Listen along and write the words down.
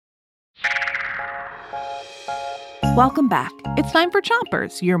Welcome back. It's time for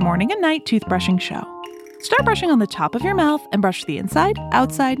Chompers, your morning and night toothbrushing show. Start brushing on the top of your mouth and brush the inside,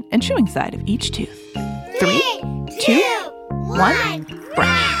 outside, and chewing side of each tooth. 3, 2, 1,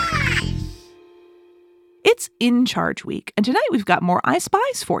 brush. It's In Charge Week, and tonight we've got more I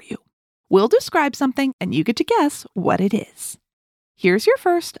Spies for you. We'll describe something, and you get to guess what it is. Here's your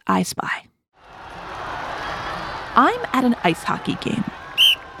first I Spy. I'm at an ice hockey game.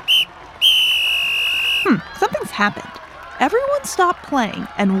 Something's happened. Everyone stopped playing,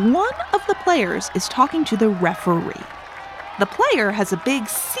 and one of the players is talking to the referee. The player has a big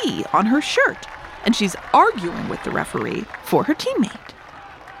C on her shirt, and she's arguing with the referee for her teammate.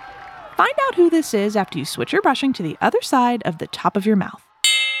 Find out who this is after you switch your brushing to the other side of the top of your mouth.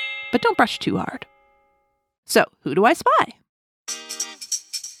 But don't brush too hard. So, who do I spy?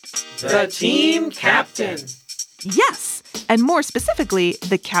 The team captain. Yes, and more specifically,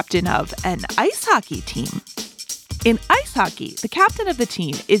 the captain of an ice hockey team. In ice hockey, the captain of the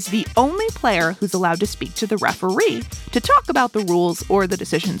team is the only player who's allowed to speak to the referee to talk about the rules or the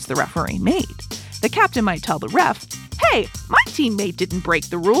decisions the referee made. The captain might tell the ref, "Hey, my teammate didn't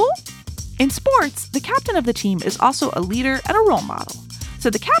break the rule." In sports, the captain of the team is also a leader and a role model. So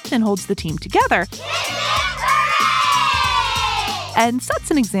the captain holds the team together and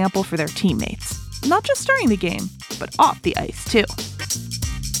sets an example for their teammates, not just during the game, but off the ice too.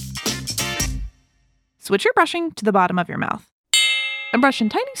 Switch your brushing to the bottom of your mouth and brush in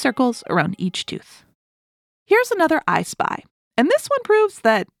tiny circles around each tooth. Here's another I Spy, and this one proves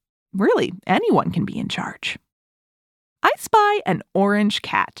that really anyone can be in charge. I spy an orange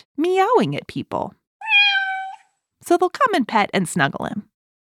cat meowing at people. So they'll come and pet and snuggle him.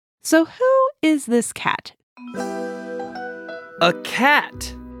 So who is this cat? A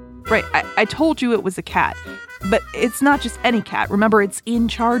cat. Right, I told you it was a cat, but it's not just any cat. Remember, it's In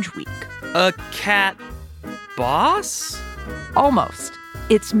Charge Week. A cat boss? Almost.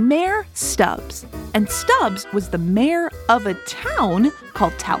 It's Mayor Stubbs, and Stubbs was the mayor of a town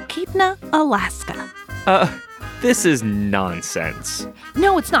called Talkeetna, Alaska. This is nonsense.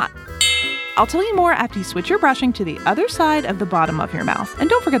 No, it's not. I'll tell you more after you switch your brushing to the other side of the bottom of your mouth, and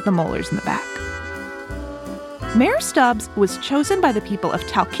don't forget the molars in the back. Mayor Stubbs was chosen by the people of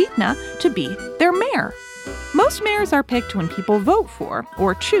Talkeetna to be their mayor. Most mayors are picked when people vote for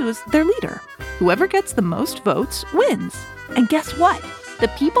or choose their leader. Whoever gets the most votes wins. And guess what? The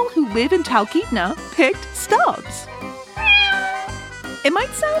people who live in Talkeetna picked Stubbs. It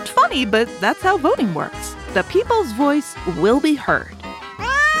might sound funny, but that's how voting works. The people's voice will be heard.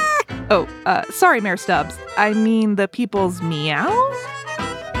 Sorry, Mayor Stubbs. I mean the people's meow?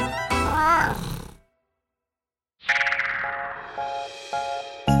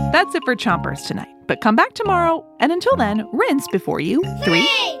 That's it for Chompers tonight. But come back tomorrow, and until then, rinse before you 3,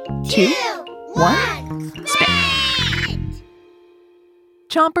 2, 1, spit.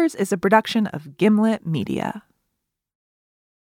 Chompers is a production of Gimlet Media.